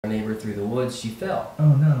neighbor through the woods, she fell.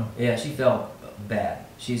 Oh no. Yeah, she fell bad.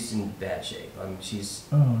 She's in bad shape. I mean, she's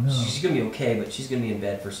no. she's gonna be okay, but she's gonna be in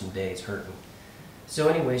bed for some days hurting. So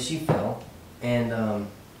anyway, she fell, and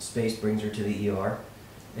Space brings her to the ER,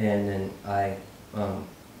 and then I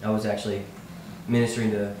was actually ministering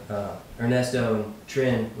to Ernesto and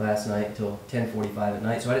Trin last night until 10:45 at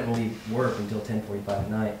night. So I didn't leave work until 10:45 at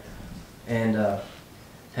night, and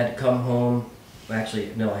had to come home.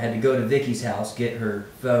 Actually, no, I had to go to Vicky's house, get her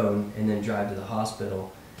phone, and then drive to the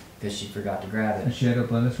hospital because she forgot to grab it. Is she at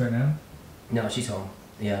Atlantis right now? No, she's home.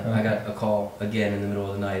 Yeah, Okay. I got a call again in the middle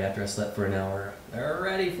of the night after I slept for an hour. They're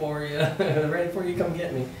ready for you. They're ready for you. Come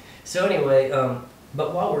get me. So anyway,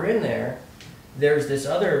 but while we're in there, there's this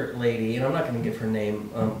other lady, and I'm not going to give her name,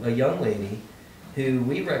 a young lady who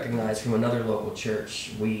we recognize from another local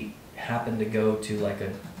church. We happened to go to like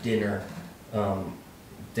a dinner,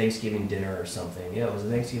 Thanksgiving dinner or something. Yeah, it was a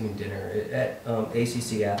Thanksgiving dinner at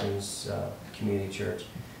ACC Athens Community Church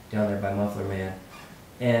down there by Muffler Man.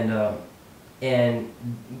 And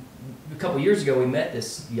a couple years ago we met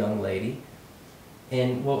this young lady,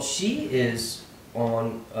 and well, she is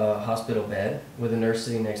on a hospital bed with a nurse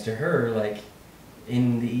sitting next to her, like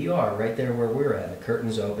in the ER, right there where we're at. The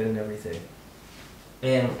curtains open and everything.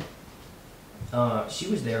 And she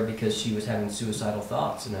was there because she was having suicidal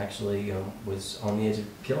thoughts and actually was on the edge of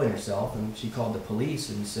killing herself. And she called the police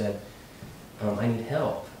and said, "I need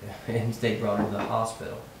help," and they brought her to the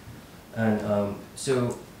hospital. And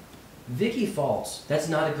so Vicky falls. That's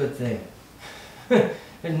not a good thing.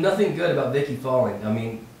 There's nothing good about Vicky falling. I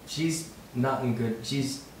mean, she's not in good.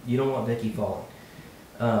 You don't want Vicky falling.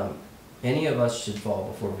 Any of us should fall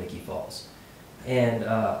before Vicky falls. And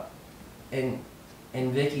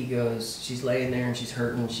Vicky goes. She's laying there and she's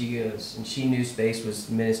hurting. She goes, and she knew Space was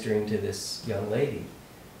ministering to this young lady,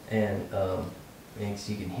 and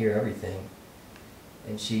she can hear everything.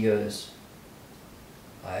 And she goes,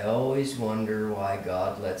 "I always wonder why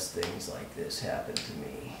God lets things like this happen to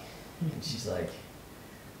me." And she's like,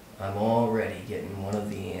 "I'm already getting one of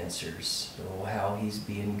the answers. Oh, how he's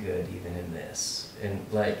being good even in this." And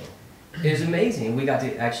like, it was amazing. We got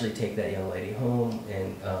to actually take that young lady home,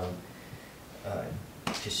 and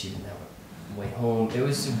because she didn't have a way home. It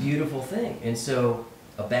was a beautiful thing. And so,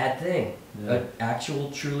 a bad thing, an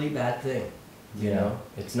actual truly bad thing. You know,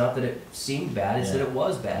 it's not that it seemed bad, it's that it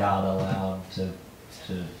was bad. God allowed to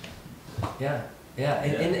Yeah.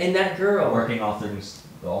 And that girl working all things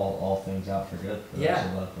out for good for those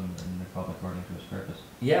who love him and they're called according to his purpose.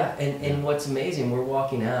 Yeah, and what's amazing, we're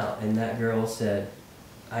walking out and that girl said,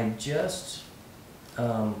 "I just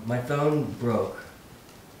my phone broke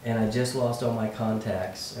and I just lost all my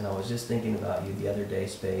contacts, and I was just thinking about you the other day,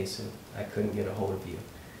 Space, and I couldn't get a hold of you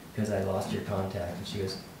because I lost your contact." And she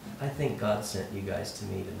goes, "I think God sent you guys to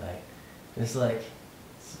me tonight." And it's like,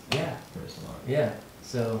 yeah. Praise the Lord. Yeah.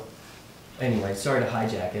 So, anyway, sorry to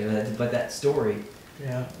hijack it, but that story.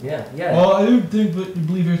 Yeah. Well, I do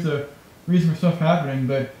believe there's a reason for stuff happening,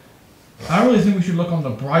 but I really think we should look on the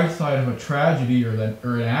bright side of a tragedy or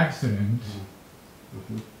an accident.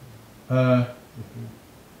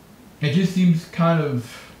 It just seems kind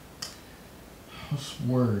of, what's the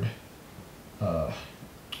word? I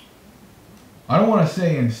don't want to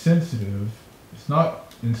say insensitive. It's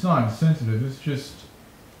not insensitive. It's just.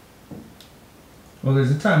 Well, there's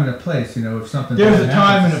a time and a place, you know. If something there's bad a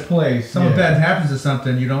time happens, and a place. Something bad happens to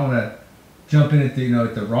something, you don't want to jump in at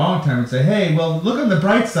the wrong time and say, "Hey, well, look on the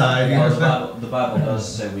bright side." Yeah, You know, the Bible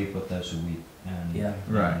does say weep with those who weep. And,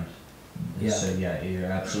 right. And so you're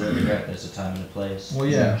absolutely right. There's a time and a place. Well,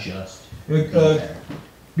 yeah. Just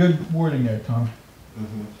Good wording there, Tom.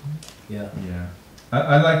 Yeah. Yeah.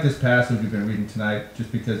 I like this passage we've been reading tonight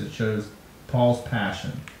just because it shows Paul's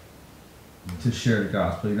passion to share the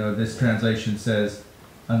gospel. You know, this translation says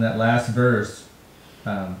on that last verse,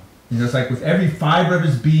 it's like with every fiber of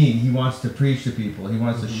his being, he wants to preach to people. He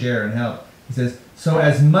wants to share and help. He says, "So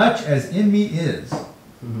as much as in me is,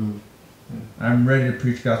 I'm ready to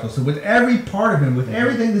preach the gospel." So with every part of him, with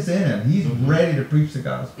everything that's in him, he's ready to preach the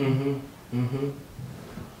gospel.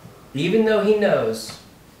 Even though he knows,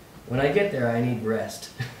 when I get there, I need rest.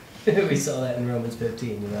 We saw that in Romans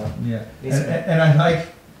 15, you know? Yeah. And I like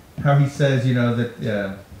how he says,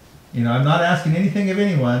 that, I'm not asking anything of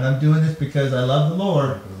anyone. I'm doing this because I love the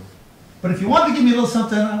Lord. But if you want to give me a little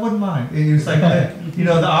something, I wouldn't mind. And it's like,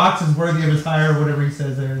 the ox is worthy of his hire, or whatever he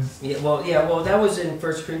says there. Well, that was in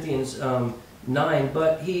 1 Corinthians 9,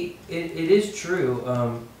 but it is true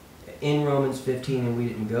in Romans 15, and we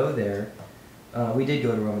didn't go there. We did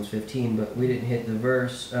go to Romans 15, but we didn't hit the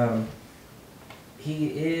verse. I'm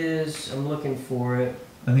looking for it.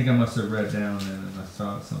 I think I must have read down and I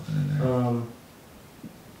saw something in there.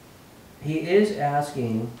 he is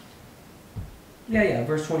asking,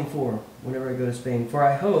 verse 24, whenever I go to Spain, for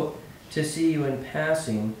I hope to see you in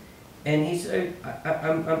passing. And he said,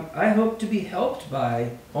 I hope to be helped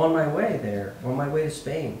by, on my way there, on my way to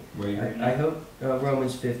Spain. I hope,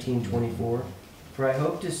 Romans 15:24, for I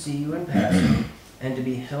hope to see you in passing, and to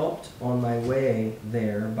be helped on my way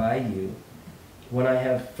there by you, when I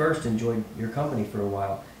have first enjoyed your company for a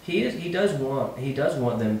while. He does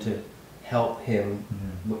want them to help him,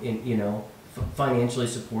 financially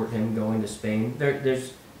support him going to Spain.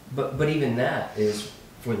 But even that is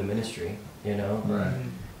for the ministry, Right.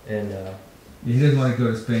 And He didn't want to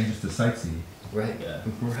go to Spain just to sightsee. right, Yeah.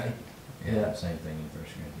 right, Yeah. Yeah. Same thing in 1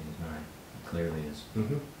 Corinthians 9. Clearly is,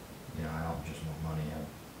 mm-hmm. I don't just want money.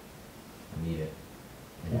 I need it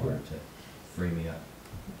in Mhm. order to free me up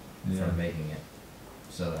from making it,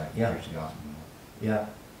 so that I can Yeah. preach the gospel more. Yeah,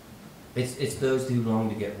 it's those who long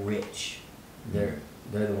to get rich. They're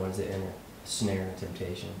the ones that enter snare and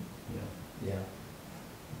temptation. Yeah. Yeah.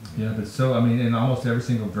 Yeah, but so, in almost every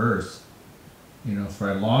single verse, for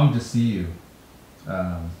I long to see you,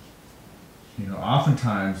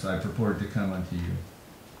 oftentimes I purport to come unto you.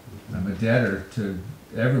 I'm a debtor to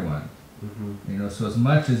everyone. Mm-hmm. So as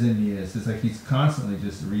much as in me is, it's like he's constantly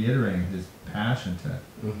just reiterating his passion to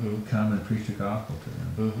Mm-hmm. come and preach the gospel to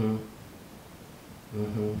them. Mm-hmm.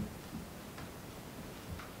 Mm-hmm.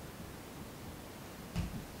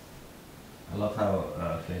 I love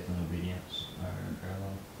how faith and obedience are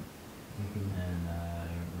parallel. Mm-hmm. And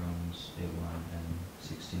Romans 8:1 and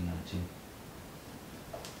 16:19.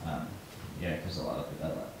 Because a lot of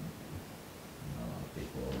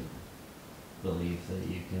people believe that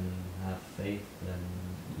you can have faith and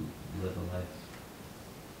live a life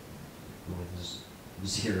with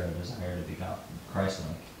zero desire to become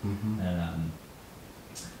Christ-like, Mm-hmm.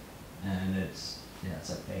 and it's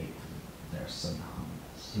like they're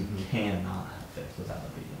synonymous. Mhm. You cannot have faith without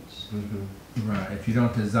obedience. Mm-hmm. Right. If you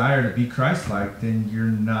don't desire to be Christ-like, then you're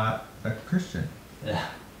not a Christian. Yeah.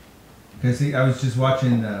 Because I was just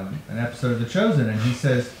watching an episode of The Chosen, and he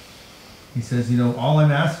says, all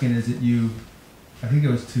I'm asking is that you, I think it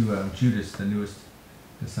was to Judas, the newest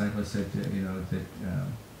disciple, said,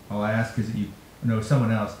 all I ask is that you, no,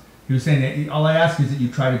 someone else. He was saying that all I ask is that you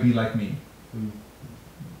try to be like me.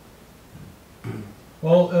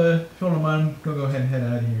 Well, if you don't mind, we'll go ahead and head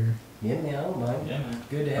out of here. Yeah, man, I don't mind. Yeah, man.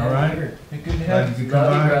 Good to All have right. you here. Hey, good to Glad have you you. could come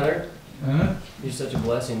Love you, by. brother. Huh? You're such a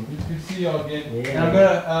blessing. Good to see y'all again. Yeah. And I'm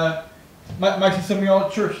gonna might see some of y'all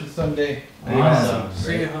at church this Sunday. Awesome.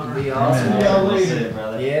 See you. It'll be awesome. See y'all We'll see later. you,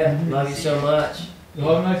 brother. Yeah, love you so much.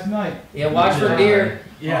 Y'all have a nice night. Yeah, watch for deer.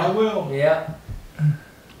 Yeah, I will. Yeah.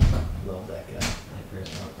 Love that guy. Like Chris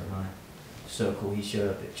Rock or mine. So cool. He showed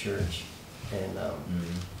up at church, and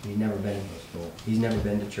Mm-hmm. he's never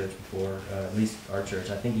been to church before. At least our church.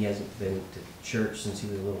 I think he hasn't been to church since he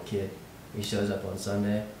was a little kid. He shows up on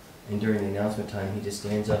Sunday, and during the announcement time, he just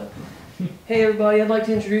stands up. Hey everybody, I'd like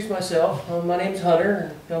to introduce myself. My name's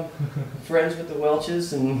Hunter. I'm friends with the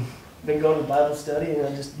Welches and been going to Bible study, and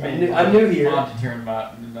I'm new here. Monty turned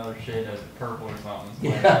about another shade of purple or something.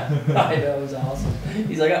 Yeah, I know, it was awesome.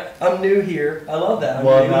 He's like, I'm new here. I love that. I'm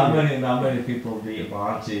Well, new here. not many people beat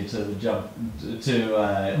Monty to the jump to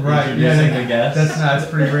Right, introducing the guests. That's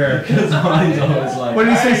pretty rare. Because Monty's always like, What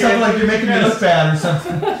do you say? Something like you're making me look bad or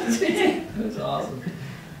something? It was awesome.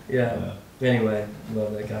 Yeah. Anyway,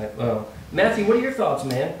 love that guy. Well, Matthew, what are your thoughts,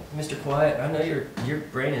 man? Mr. Quiet, I know your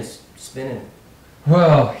brain is spinning.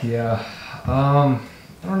 Well, yeah. I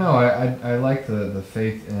don't know. I like the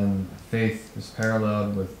faith, and faith is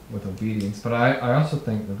paralleled with obedience. But I also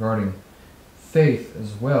think regarding faith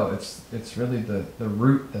as well, it's really the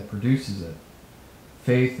root that produces it.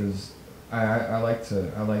 Faith is I like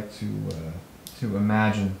to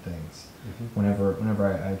imagine things whenever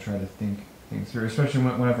I try to think things through, especially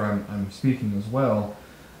whenever I'm speaking as well.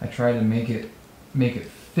 I try to make it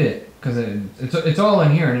fit, because it's all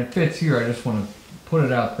in here and it fits here. I just want to put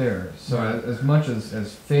it out there. So as much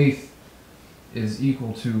as faith is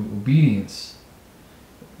equal to obedience,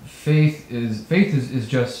 faith is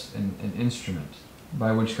just an instrument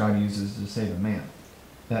by which God uses to save a man.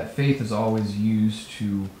 That faith is always used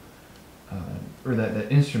to, or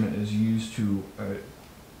that instrument is used to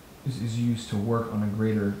work on a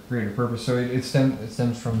greater purpose. So it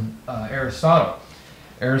stems from Aristotle.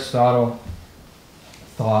 Aristotle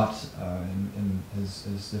thought in his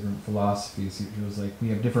different philosophies, he was like, we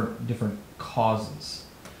have different causes.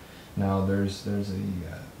 Now he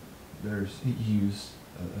used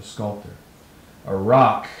a sculptor. A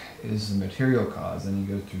rock is the material cause, and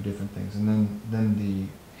he goes through different things, and then the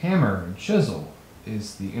hammer and chisel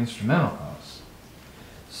is the instrumental cause.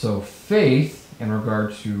 So faith in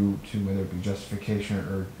regard to whether it be justification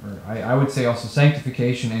or I would say also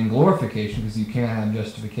sanctification and glorification, because you can't have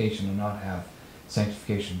justification and not have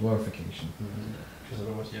sanctification and glorification. Because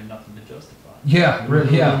otherwise you have nothing to justify. Yeah,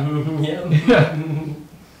 really, yeah. Yeah.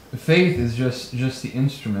 Faith is just the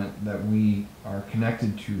instrument that we are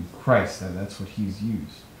connected to Christ. That's what He's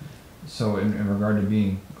used. So in regard to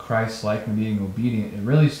being Christ-like and being obedient, it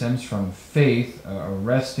really stems from faith,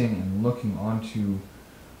 resting and looking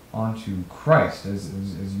onto Christ, as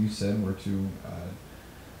you said. We're to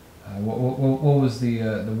what was the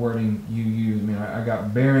wording you used? I mean, I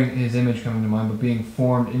got bearing His image coming to mind, but being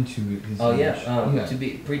formed into His Oh image. yeah, to be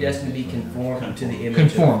predestined to be conformed to the image.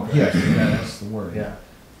 Conformed. Of Yes, Christ. that's the word. Yeah.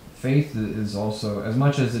 Faith is also, as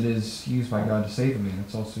much as it is used by God to save a man,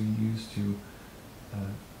 it's also used to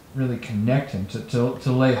really connect him,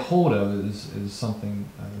 to lay hold of is something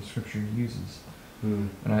the Scripture uses. Hmm.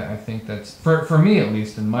 And I think that's, for me at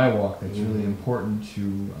least, in my walk, that's really important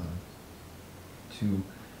to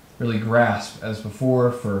really grasp. As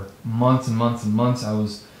before, for months and months and months,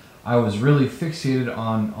 I was really fixated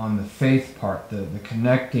on the faith part, the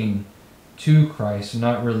connecting to Christ, and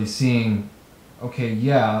not really seeing, okay,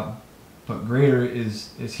 yeah, but greater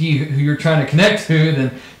is He who you're trying to connect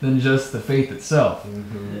to than just the faith itself.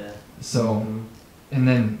 Mm-hmm. Yeah. So, and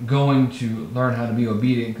then going to learn how to be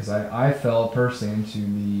obedient, because I fell personally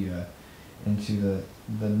into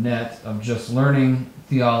the net of just learning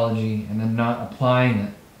theology and then not applying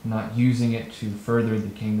it, not using it to further the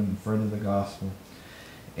kingdom and further the gospel.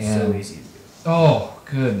 And So easy to do. oh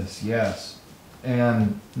goodness, yes.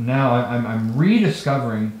 And now I'm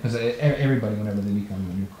rediscovering, because everybody, whenever they become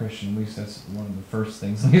a new Christian, at least that's one of the first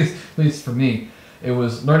things, at least for me, it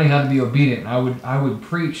was learning how to be obedient. I would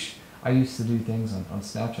preach. I used to do things on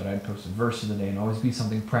Snapchat. I'd post a verse of the day and always be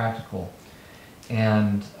something practical.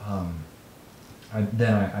 And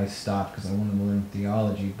I stopped because I wanted to learn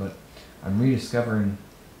theology, but I'm rediscovering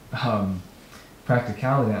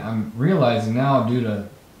practicality. I'm realizing now, due to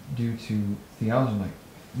theology, like,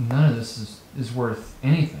 none of this is worth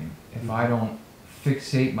anything if I don't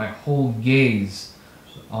fixate my whole gaze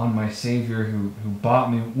on my Savior who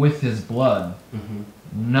bought me with His blood. Mm-hmm.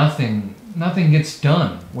 Nothing gets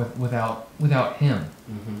done without Him,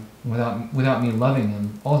 Mm-hmm. without me loving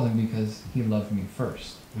Him, only because He loved me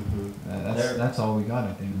first. Mm-hmm. That's all we got,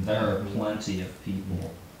 I think. There are plenty of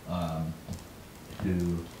people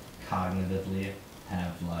who cognitively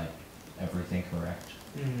have like everything correct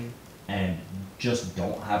Mm-hmm. and just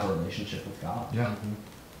don't have a relationship with God. Yeah.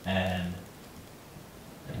 Mm-hmm. And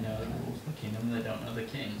They know the rules of the kingdom, they don't know the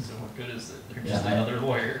king, so what good is it? They're Yeah, just another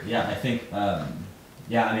lawyer. yeah, I think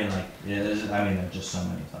yeah, I mean like there's just so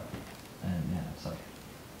many like, and yeah, it's like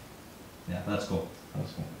yeah, that's cool.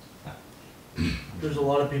 That's cool. Yeah. There's a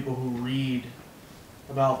lot of people who read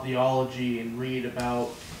about theology and read about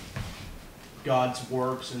God's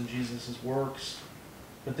works and Jesus' works,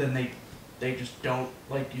 but then they just don't,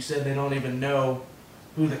 like you said, they don't even know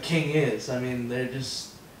who the king is. I mean, they're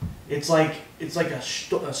just, it's like a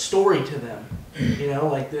story to them, you know,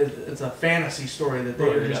 like it's a fantasy story that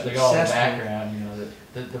they're just they got all the obsessed with. background, you know,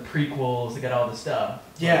 the prequels, they got all the stuff.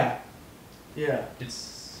 Yeah, yeah, It's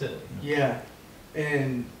silly. yeah,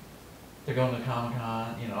 and They're going to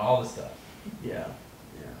Comic-Con, you know, all this stuff. yeah,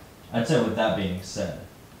 I'd say with that being said,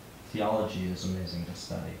 theology is amazing to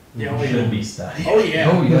study. Yeah, It oh, should yeah. be studied. oh yeah,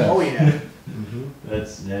 Oh, yeah. oh yeah. Mm-hmm.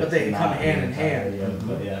 That's But they can come not hand the in hand. entirety of it,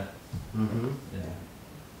 but yeah. Mm-hmm.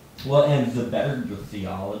 Yeah. Well, and the better your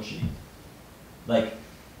theology, like,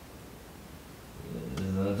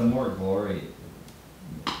 the more glory,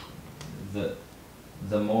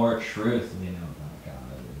 the more truth we know about God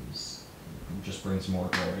just brings more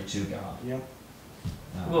glory to God. Yep.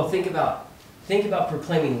 Well, think about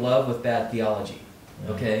proclaiming love with bad theology.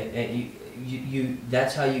 Yeah. Okay, and you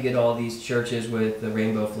that's how you get all these churches with the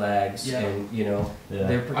rainbow flags, Yeah. and you know Yeah.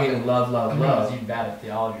 they're proclaiming love, love, I mean, love. if you're bad at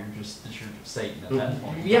theology, you're just the church of Satan at that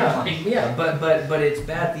point. Yeah, yeah, but it's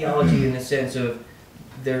bad theology in the sense of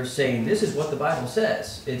they're saying this is what the Bible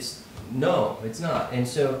says. It's not. And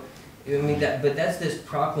so, I mean but that's this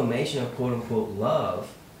proclamation of quote unquote love,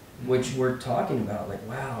 which we're talking about. Like,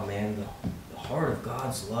 wow, man, the heart of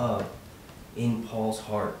God's love in Paul's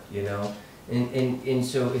heart, you know, and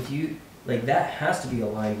so if you like that has to be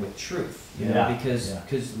aligned with truth, you know, Yeah, because yeah.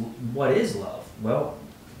 what is love? Well,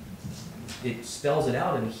 it spells it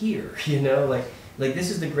out in here, you know, like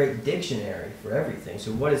this is the great dictionary for everything.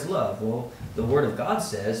 So what is love? Well, the Word of God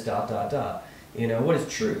says ... You know, what is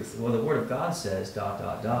truth? Well, the Word of God says ...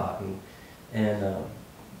 And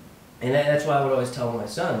that's why I would always tell my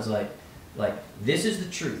sons, like this is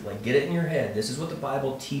the truth. Like, get it in your head. This is what the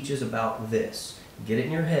Bible teaches about this. get it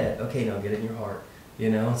in your head. Okay, now get it in your heart. You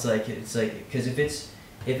know, it's like because if it's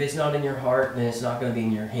not in your heart, then it's not going to be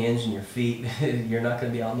in your hands and your feet. You're not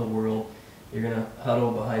going to be out in the world. You're going to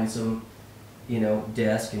huddle behind some,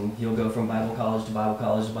 desk, and you'll go from Bible college to Bible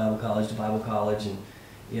college to Bible college to Bible college, and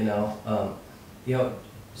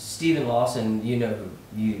Stephen Lawson. You know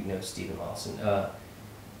Stephen Lawson.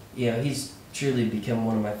 He's truly become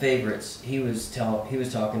one of my favorites. He was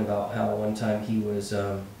talking about how one time he was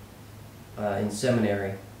in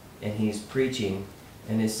seminary, and he's preaching,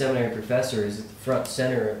 and his seminary professor is at the front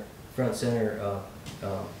center,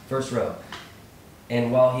 first row.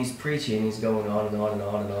 And while he's preaching, he's going on and on and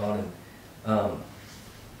on and on, and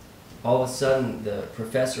all of a sudden the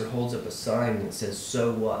professor holds up a sign that says,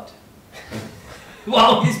 "So what?"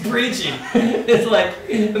 while he's preaching. It's like,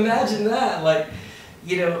 imagine that,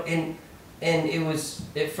 and it was,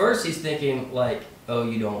 at first he's thinking like, oh,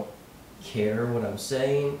 you don't care what I'm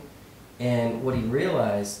saying, and what he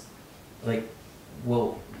realized,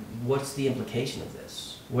 well, what's the implication of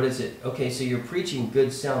this? What is it? Okay, so you're preaching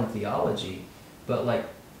good sound theology, but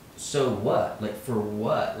so what? For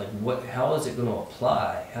what? What? How is it going to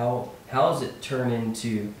apply? How does it turn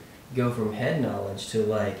into, go from head knowledge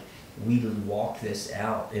to we walk this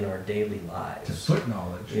out in our daily lives? To foot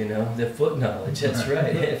knowledge. The foot knowledge. That's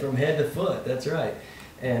right. From head to foot. That's right.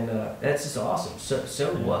 And that's just awesome.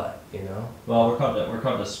 So what? Well, we're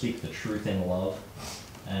called to speak the truth in love,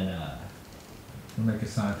 and we'll make a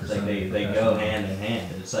sign for some. they go hand in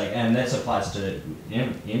hand. It's and this applies to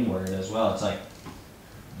inward as well. It's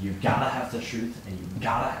you've gotta have the truth and you've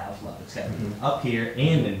gotta have love. It's gotta be up here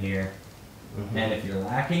and in here. Mm-hmm. And if you're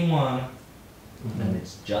lacking one, then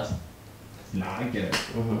it's not good.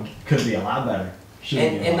 Mm-hmm. Could be a lot better.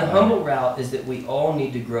 And the humble route is that we all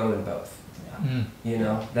need to grow in both.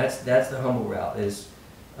 Yeah. That's the humble route, is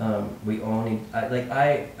we all need,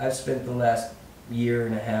 I've spent the last year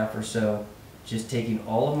and a half or so just taking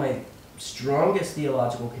all of my strongest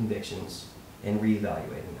theological convictions and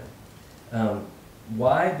reevaluating them.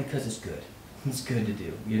 Why? Because it's good. It's good to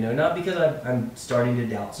do. Not because I'm starting to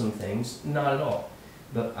doubt some things, not at all.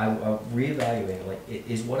 But I'll reevaluate it.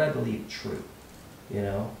 Is what I believe true?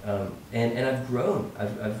 And I've grown.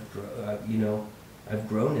 I've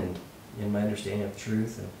grown in my understanding of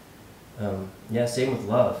truth. And same with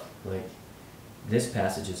love. This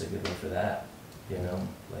passage is a good one for that. You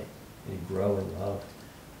grow in love.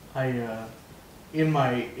 I in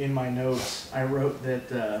my notes I wrote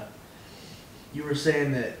that you were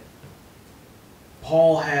saying that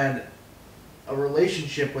Paul had a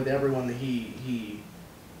relationship with everyone that he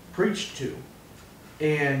preached to,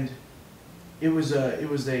 and it was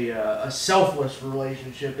a selfless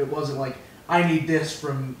relationship. It wasn't I need this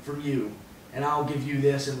from you and I'll give you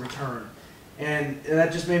this in return, and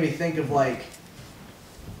that just made me think of a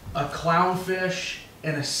clownfish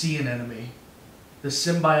and a sea anemone, the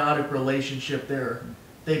symbiotic relationship there.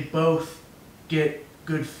 They both get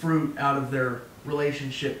good fruit out of their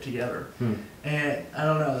relationship together. And I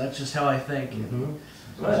don't know, that's just how I think. Mm-hmm.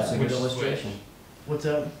 Well, that's a good illustration. What's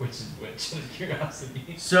up? Which is which? Out of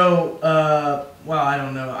curiosity. So, I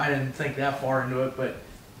don't know. I didn't think that far into it, but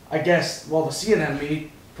I guess, the sea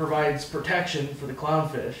anemone provides protection for the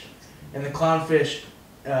clownfish, and the clownfish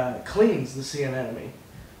cleans the sea anemone.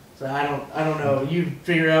 So I don't know. You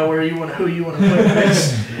figure out who you want to put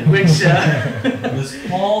which. Is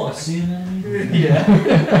Paul a sea anemone? Yeah.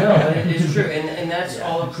 No, it's true, and that's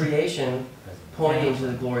all of creation pointing to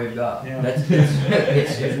the glory of God. Yeah.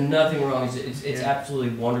 There's nothing wrong. It's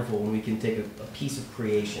absolutely wonderful when we can take a piece of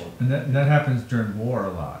creation. And that happens during war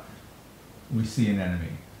a lot. We see an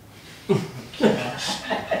enemy.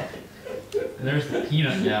 There's the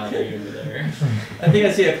peanut gallery over there. I think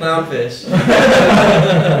I see a clownfish.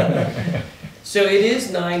 So it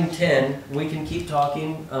is 9:10. We can keep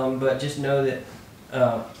talking, but just know that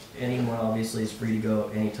anyone obviously is free to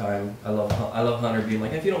go anytime. I love Hunter being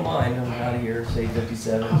like, if you don't mind, I'm out of here. Say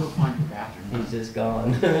 57. I'll go find the bathroom. He's just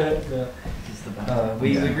gone. It's the bathroom.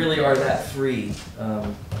 We really are that free.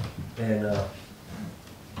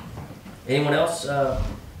 Anyone else?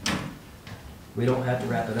 We don't have to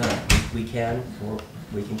wrap it up. We can, or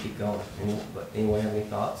we can keep going. Anyone have any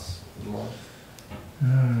thoughts?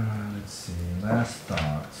 Let's see. Last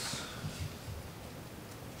thoughts.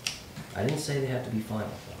 I didn't say they have to be final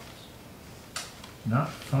thoughts. Not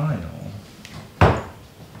final.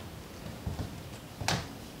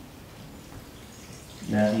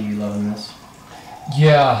 Matthew, you loving this?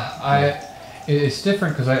 Yeah, it's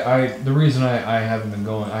different because the reason I haven't been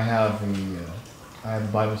going, I have a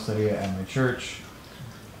Bible study at my church,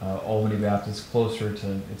 Albany Baptist, closer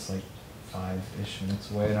to, it's 5-ish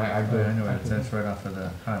minutes away, and I know it. That's right off of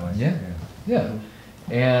the highway. Yeah.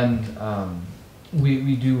 And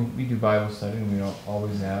we do Bible study, and we don't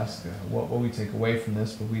always ask what we take away from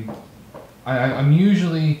this, but I'm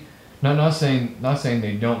usually not saying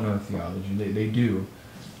they don't know theology. They do.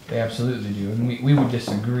 They absolutely do, and we would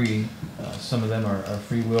disagree. Some of them are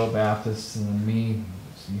free will Baptists, and then me,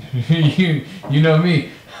 you know me,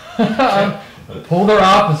 I'm polar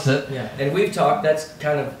opposite. Yeah, and we've talked. That's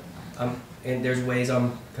kind of, and there's ways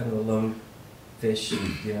I'm kind of a lone fish,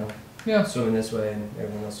 you know, Yeah. swimming this way and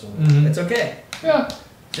everyone else swimming. Mhm. It's okay. Yeah.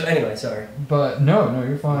 So anyway, sorry. But no,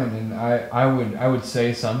 you're fine. And I would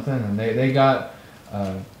say something, and they got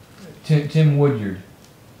Tim Woodyard.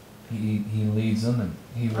 He leads them, and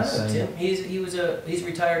he I was know saying, Tim. He's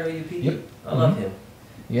retired OUP. Yep. I love him.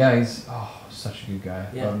 yeah, he's such a good guy.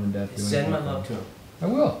 Yeah. Love him to death. Send my love to him. I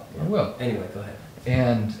will. Anyway, go ahead.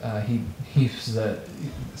 And he said,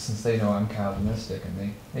 since they know I'm Calvinistic,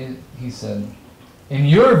 and he said, in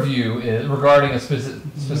your view, regarding a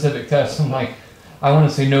specific text, I'm like, I want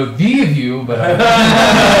to say no, the view, but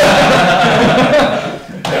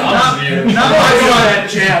Not that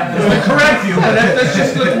chap. the correct view, but let's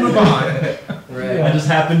just move on. Right. I just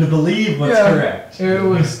happen to believe what's Yeah. correct.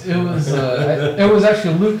 it was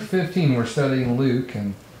actually Luke 15. We're studying Luke,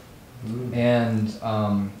 and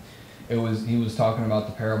he was talking about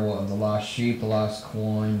the parable of the lost sheep, the lost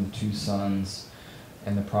coin, the 2 sons,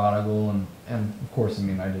 and the prodigal, and of course, I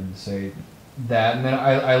didn't say that, and then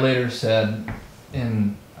I later said,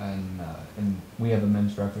 and we have a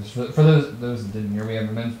men's breakfast. For those that didn't hear, we have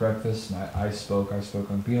a men's breakfast, and I spoke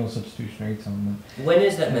on penal substitutionary atonement. When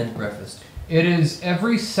is that men's breakfast? It is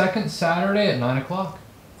every second Saturday at 9:00.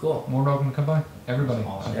 Cool. More welcome to come by, everybody.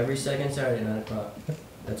 Awesome. Every second Saturday at 9 o'clock.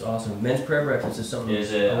 That's awesome. Men's prayer breakfast is something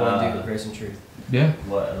Is it, I want to do with Grace and Truth. Yeah.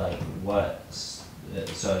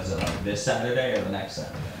 So is it like this Saturday or the next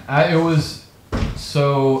Saturday?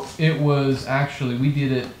 It was actually, we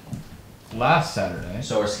did it last Saturday.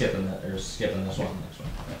 So we're skipping this one, next one.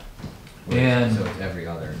 And so it's every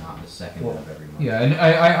other, not the second of every month. yeah, and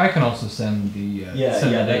I can also send the send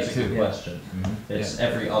the that's date a good too. question. It's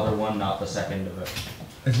every other one, not the second of it.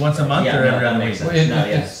 It's once a month Yeah, or no, every that other makes week? sense. Well,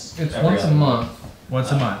 No, it's yes, once a every month.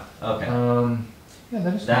 Once a month. Okay. Yeah,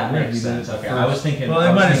 that is That kinda weird. makes You did sense. it Okay, first. I was thinking. Well,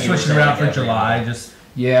 they might have switched it around for July, just.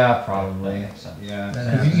 Yeah, probably. That makes sense. Yeah. That 'Cause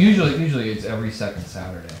happens. usually it's every second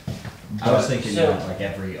Saturday. I was thinking So- like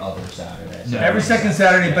every other Saturday. No. Every second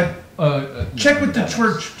Saturday, but check with the That makes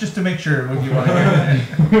church just to make sure what you want to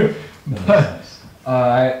hear. But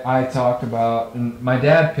I talked about, and my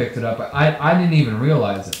dad picked it up. I didn't even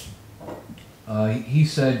realize it. He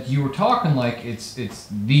said, you were talking like it's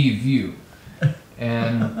the view,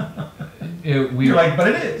 and You're like, but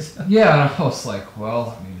it is. yeah. And I was like,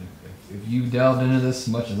 well, if you delved into this as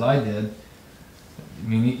much as I did,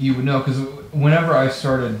 you would know, because whenever I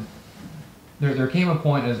started, there came a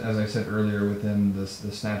point, as I said earlier, within the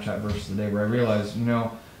Snapchat verse of the day, where I realized,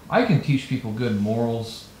 I can teach people good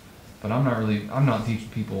morals, but I'm not teaching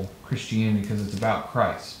people Christianity because it's about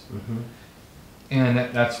Christ. And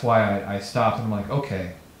that's why I stopped, and I'm like,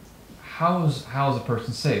 okay, how's a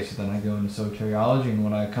person saved? So then I go into soteriology, and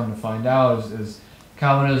what I come to find out is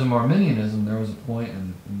Calvinism, Arminianism. There was a point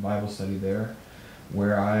in Bible study there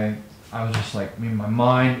where I was just like, my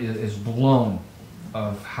mind is blown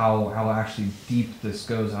of how actually deep this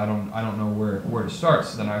goes. I don't know where to start.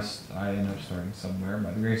 So then I end up starting somewhere.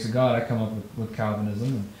 By the grace of God, I come up with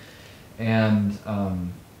Calvinism, and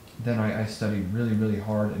then I studied really, really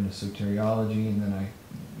hard into soteriology, and then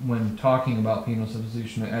when talking about penal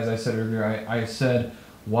substitution, as I said earlier, I said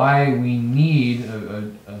why we need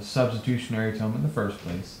a substitutionary atonement in the first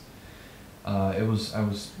place. I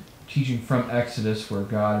was teaching from Exodus, where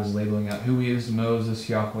God is labeling out who He is to Moses,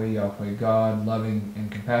 Yahweh, God, loving and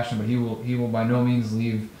compassionate, but He will by no means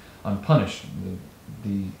leave unpunished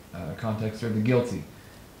the context, or the guilty.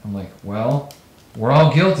 I'm like, well, we're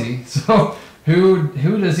all guilty, so who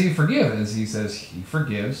does He forgive? As He says, He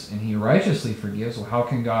forgives, and He righteously forgives. Well, how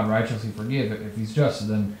can God righteously forgive if He's just? So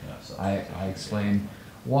then I explained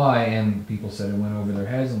why, and people said it went over their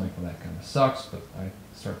heads. I'm like, well, that kind of sucks, but I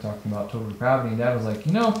started talking about total depravity, and Dad was like,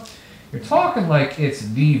 you're talking like it's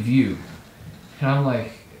the view. And I'm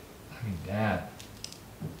like, Dad,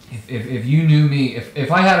 if you knew me,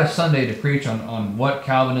 if I had a Sunday to preach on what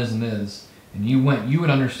Calvinism is, and you would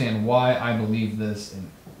understand why I believe this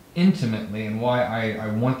intimately, and why I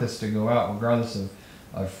want this to go out, regardless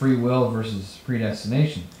of free will versus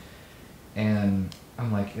predestination. And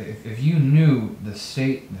I'm like, if you knew the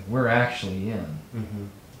state that we're actually in,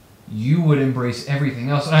 you would embrace everything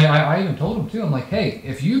else. And I even told him too, I'm like, hey,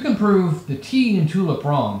 if you can prove the T and tulip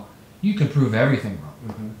wrong, you can prove everything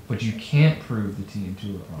wrong. But you can't prove the T and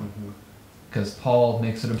tulip wrong. because Paul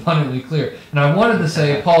makes it abundantly clear. And I wanted to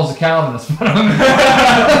say Paul's a Calvinist, but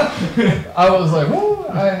I was like, whoo,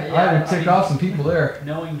 I would tick off some people there.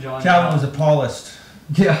 Knowing John Calvin was a Paulist.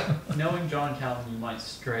 Yeah. knowing John Calvin, you might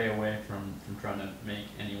stray away from trying to make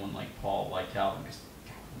anyone like Paul like Calvin, because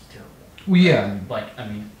Calvin was terrible. Well, yeah. Like, I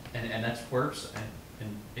mean, and that's worse.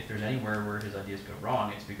 And if there's anywhere where his ideas go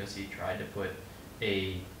wrong, it's because he tried to put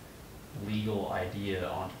a legal idea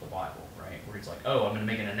onto the Bible, right? Where he's like, oh, I'm going to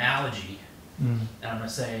make an analogy, and I'm going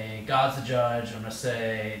to say God's the judge. I'm going to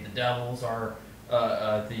say the devils are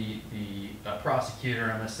the prosecutor.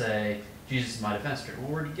 I'm going to say Jesus is my defense attorney.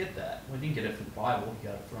 Well, where did he get that? Well, he didn't get it from the Bible. He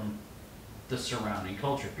got it from the surrounding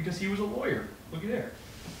culture because he was a lawyer. Look at there.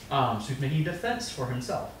 So he's making a defense for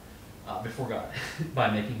himself before God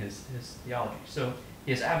by making his theology. So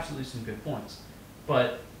he has absolutely some good points.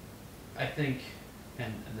 But I think,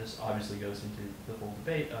 and this obviously goes into the whole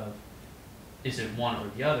debate of, is it one or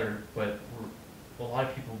the other? But a lot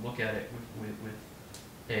of people look at it with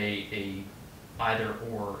a either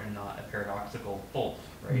or and not a paradoxical both,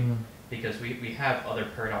 right? Mm-hmm. Because we have other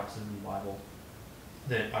paradoxes in the Bible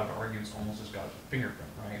that I would argue is almost as God's fingerprint,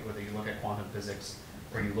 right? Whether you look at quantum physics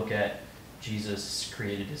or you look at Jesus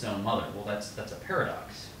created his own mother. Well, that's a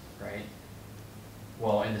paradox, right?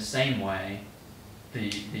 Well, in the same way,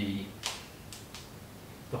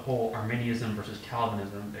 the whole Arminianism versus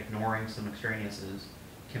Calvinism, ignoring some extraneouses,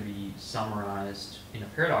 can be summarized in a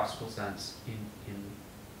paradoxical sense in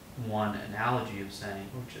one analogy of saying,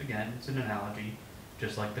 which again, it's an analogy,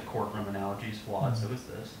 just like the courtroom analogy is flawed, so is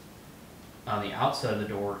this. On the outside of the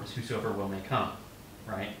door is whosoever will may come,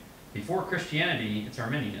 right? Before Christianity, it's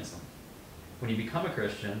Arminianism. When you become a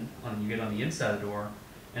Christian, you get on the inside of the door,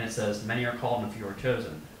 and it says, many are called and few are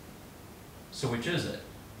chosen. So which is it?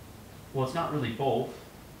 Well, it's not really both,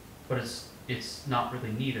 but it's not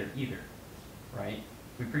really neither either, right?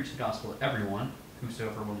 We preach the gospel to everyone,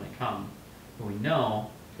 whosoever will may come, but we know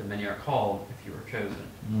that many are called if you are chosen.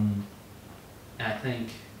 Mm. And I think,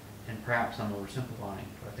 and perhaps I'm oversimplifying,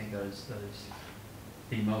 but I think that is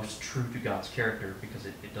the most true to God's character, because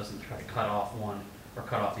it doesn't try to cut off one or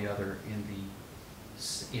cut off the other in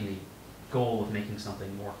the goal of making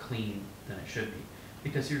something more clean than it should be.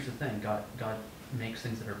 Because here's the thing, God makes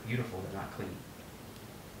things that are beautiful, they're not clean.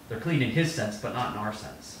 They're clean in his sense, but not in our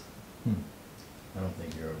sense. I don't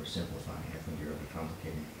think you're oversimplifying. I think you're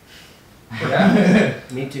overcomplicating. Yeah,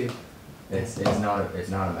 me too. It's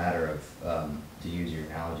not a matter of to use your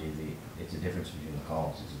analogy. It's a difference between the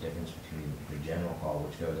calls. It's a difference between the general call,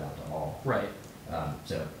 which goes out to all. Right.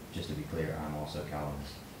 So just to be clear, I'm also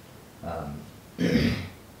Calvinist.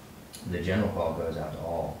 The general call goes out to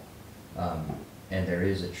all, and there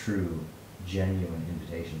is a true, genuine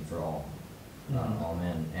invitation for all, all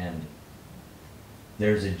men, and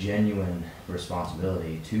there's a genuine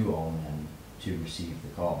responsibility to all men to receive the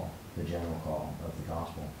call, the general call of the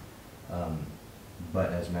gospel.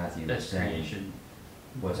 But as Matthew was saying, creation.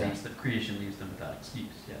 What's that? The creation leaves them without excuse.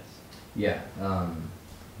 Yes. Yeah,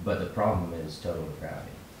 but the problem is total depravity.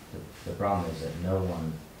 The problem is that no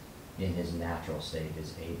one in his natural state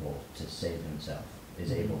is able to save himself,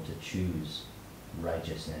 is able to choose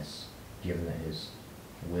righteousness, given that his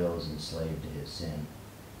will is enslaved to his sin.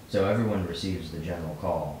 So everyone receives the general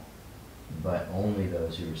call, but only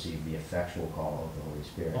those who receive the effectual call of the Holy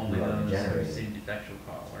Spirit, Only who are those who regenerated. receive the effectual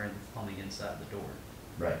call are on the inside of the door.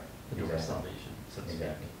 Right. The door Exactly. of salvation. So to speak.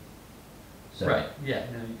 Exactly. So, Right. Yeah.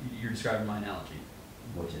 No, you're describing my analogy.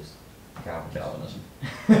 which is Calvinism.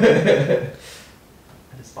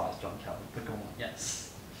 I despise John Calvin, but go on.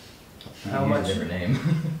 Yes. You How use much- a different name.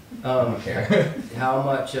 I don't care. How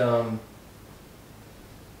much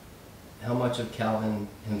of Calvin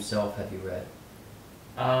himself have you read?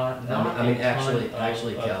 Not I mean, a ton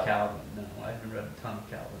actually of Calvin. Calvin. No, I haven't read a ton of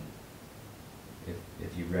Calvin.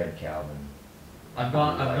 If you read Calvin, I've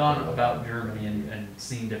gone about Germany and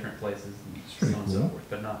seen different places and so pretty on and so cool. forth,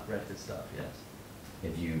 but not read his stuff. Yes.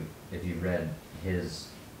 if you read his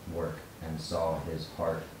work and saw his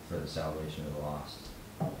heart for the salvation of the lost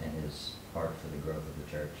and his heart for the growth of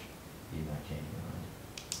the church, you might change your mind.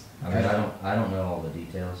 I mean, I don't know all the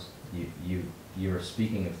details. You're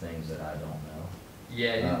speaking of things that I don't know.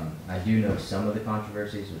 Yeah. I do know some of the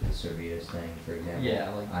controversies with the Servetus thing, for example. Yeah,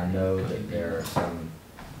 like I know that there are some.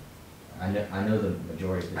 I know the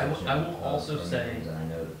majority position. I will of also Arminians, say- and I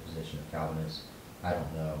know the position of Calvinists. I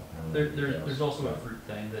don't know. I don't know the details, There's also a but- fruit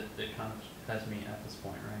thing that kind of has me at this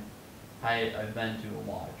point, right? I've been to a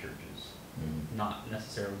lot of churches, Mhm. not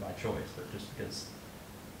necessarily by choice, but just because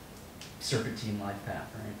serpentine life path,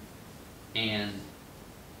 right? And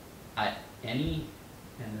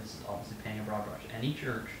and this is obviously painting a broad brush, any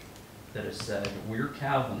church that has said we're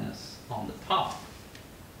Calvinists on the top,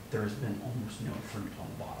 there has been almost no fruit on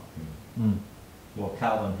the bottom. Well,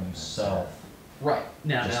 Calvin himself Right.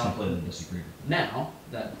 Now, just now, completely disagreed. now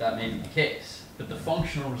that may be the case, but the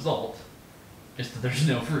functional result is that there's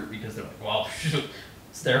no fruit because they're like, well, shoot,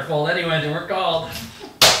 it's their fault anyway. They weren't called.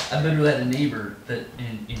 I literally had a neighbor that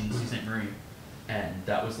in St. Marie, and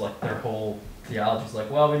that was like their whole theology. Is like,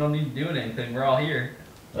 well, we don't need to do anything. We're all here.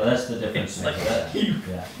 Well, that's the difference. It's like, yeah.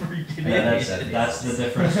 freaking Yeah, idiot. that's the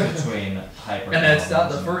difference between hyper. And that's not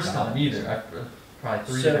the first time either. I've probably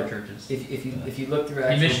 3 So, different churches. If you look through In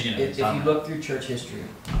actual, Michigan, if you look through church history,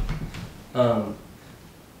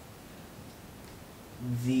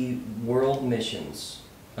 the world missions,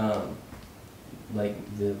 like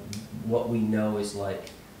what we know is like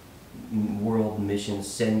world missions,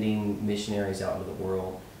 sending missionaries out into the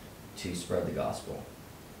world to spread the gospel.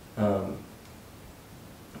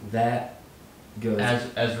 That goes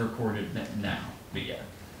as recorded now, but yeah.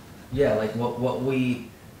 yeah, like what we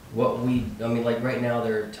I mean, like right now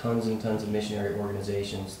there are tons and tons of missionary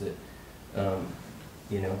organizations that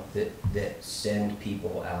you know that send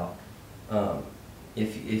people out.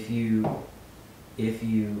 If you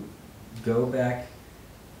go back,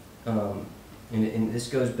 and this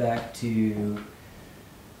goes back to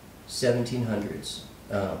 1700s,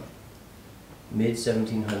 mid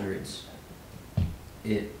 1700s.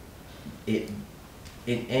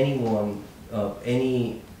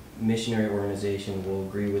 Any missionary organization will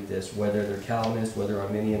agree with this, whether they're Calvinist, whether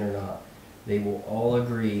Arminian or not. They will all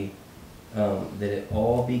agree that it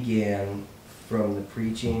all began from the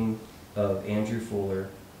preaching of Andrew Fuller,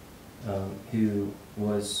 who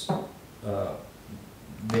was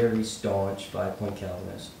very staunch 5-point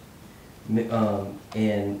Calvinist,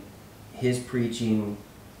 and his preaching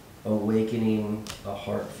awakening a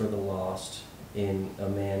heart for the lost in a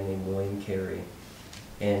man named William Carey.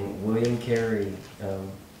 And William Carey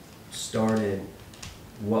started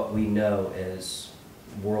what we know as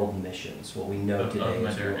world missions, what we know Of today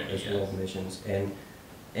modernity, as yes. world missions. And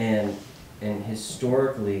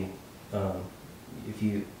historically, if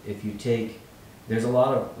you take, there's a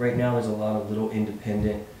lot of little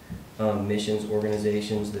independent missions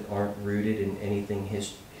organizations that aren't rooted in anything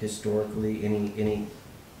historically, any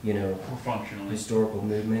Or functionally. historical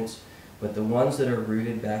movements, but the ones that are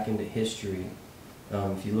rooted back into history,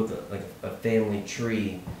 if you look at like a family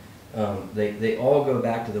tree, they all go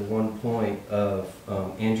back to the one point of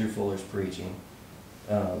Andrew Fuller's preaching,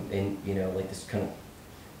 and like this kind of,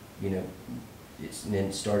 and then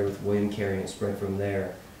it started with William Carey and it spread from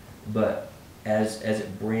there. But as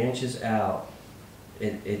it branches out,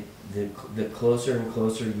 the closer and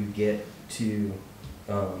closer you get to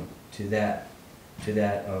that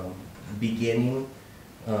beginning,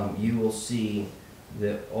 you will see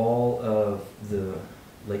that all of the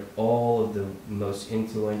most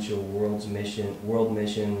influential world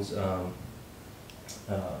missions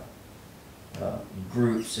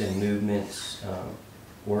groups and movements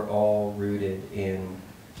were all rooted in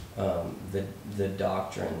the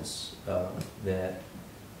doctrines that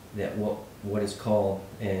what is called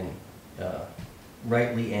and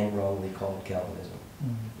rightly and wrongly called Calvinism.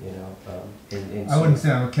 I wouldn't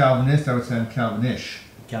say I'm a Calvinist. I would say I'm Calvinish.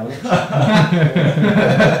 Calvinist.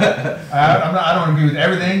 I don't agree with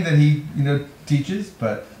everything that he teaches,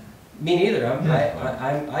 but Me neither.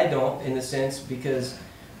 I don't, in the sense because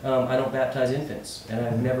I don't baptize infants, and I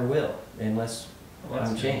never will unless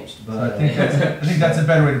I'm changed. But so I think that's a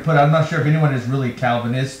better way to put it. I'm not sure if anyone is really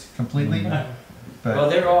Calvinist completely, but well,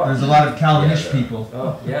 there are. there's a lot of Calvinish people.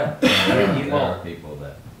 Oh yeah. There are people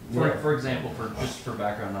that. For example, for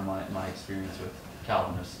background on my experience with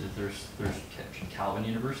Calvinists, is there's Calvin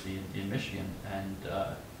University in Michigan, and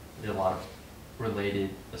a lot of related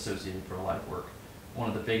associated pro-life work. One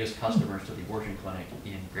of the biggest customers to the abortion clinic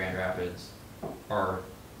in Grand Rapids are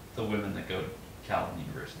the women that go to Calvin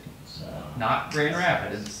University. Not Grand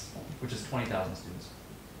Rapids, which is 20,000 students.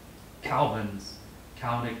 Calvin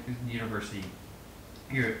University,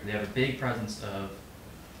 they have a big presence of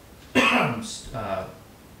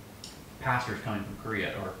pastors coming from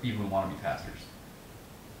Korea, or people who want to be pastors.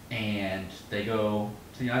 And they go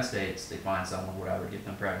to the United States, they find someone, whatever, get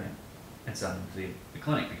them pregnant, and send them to the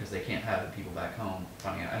clinic because they can't have people back home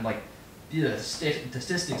finding out. And like the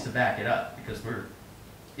statistics to back it up, because you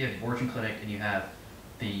have the abortion clinic and you have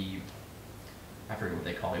I forget what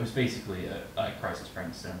they call it. It was basically a crisis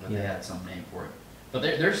pregnancy center, but they had some name for it. But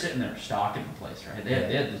they're sitting there stocking the place, right?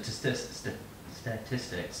 They had the statistics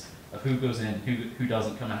of who goes in, who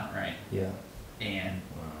doesn't come out, right? Yeah. And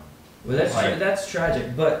well, that's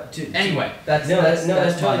tragic. But anyway, that's totally my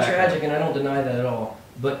background. tragic, and I don't deny that at all.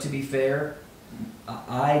 But to be fair,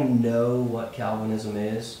 I know what Calvinism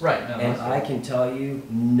is, Right. No, and that's I good. can tell you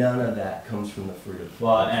none of that comes from the fruit of.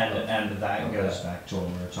 Well, of- and that of goes that. back to what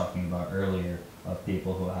we were talking about earlier of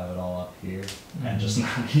people who have it all up here and just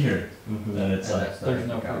not here. Mhm. Then it's And like that's the there's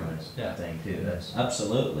no Calvinist fruit. Yeah. thing too. That's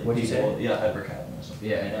absolutely What'd you people, say? yeah, hyper Calvinism.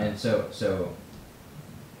 yeah, and so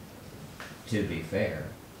to be fair,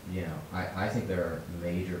 you know, I think there are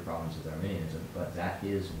major problems with Arminianism, but that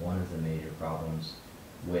is one of the major problems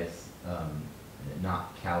with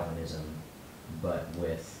not Calvinism, but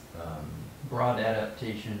with Broad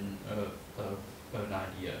adaptation of an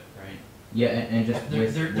idea, right? yeah, and just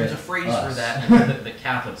with There's a with phrase us. for that that the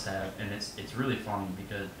Catholics have, and it's really funny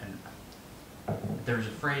because there's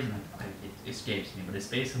a phrase and it escapes me, but it's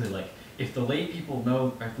basically like if the lay people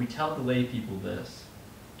know, or if we tell the lay people this,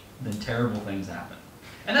 then terrible things happen,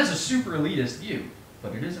 and that's a super elitist view,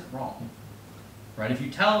 but it isn't wrong, right? If you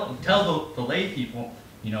tell the lay people,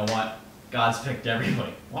 you know what, God's picked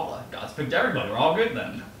everybody. Well, God's picked everybody. We're all good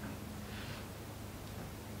then.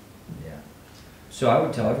 Yeah. So I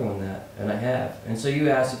would tell everyone that, and I have. And so you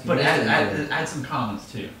asked if you But listened to it. add some commas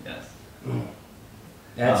too. Yes.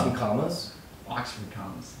 Add some commas. Oxford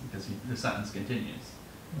commas, because the sentence continues.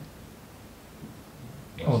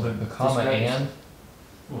 Oh, the comma Describe- and.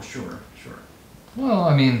 Well, sure. Well,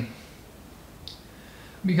 I mean,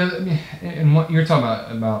 because I mean, and what you're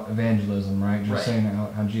talking about evangelism, right? Just Right. saying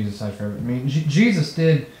how Jesus died for everyone. I mean, Jesus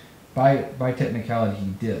did, by technicality,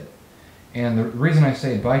 he did, and the reason I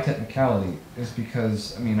say by technicality is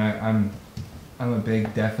because I mean I'm a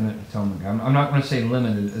big definite atonement guy. I'm not going to say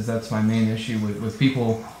limited, as that's my main issue with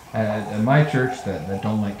people at my church that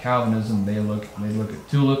don't like Calvinism. They look at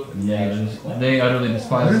Tulip and they utterly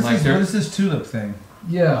despise What it. is, Like this, they're what is this tulip thing?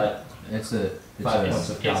 yeah. It's a 5 points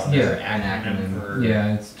of It's Calvinism. their Yeah. acronym for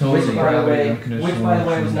Yeah, it's totally Which, by the way, unconditional which by the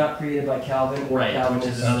way was election. not created by Calvin or Right, Calvinist.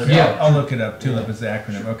 which is another. Yeah. I'll look it up. Tulip is the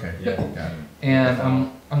acronym. Okay. Yeah. Got it. And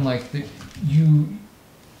I'm like,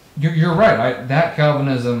 you're right. That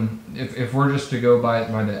Calvinism, if we're just to go by the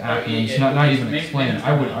acronyms, not even explain it, I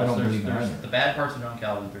don't believe that There's either. the bad parts of John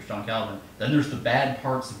Calvin. There's John Calvin. Then there's the bad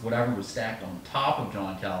parts of whatever was stacked on top of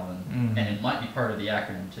John Calvin, Mhm. and it might be part of the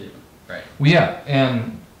acronym too, right? Well, yeah,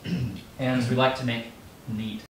 and Because we like to make neat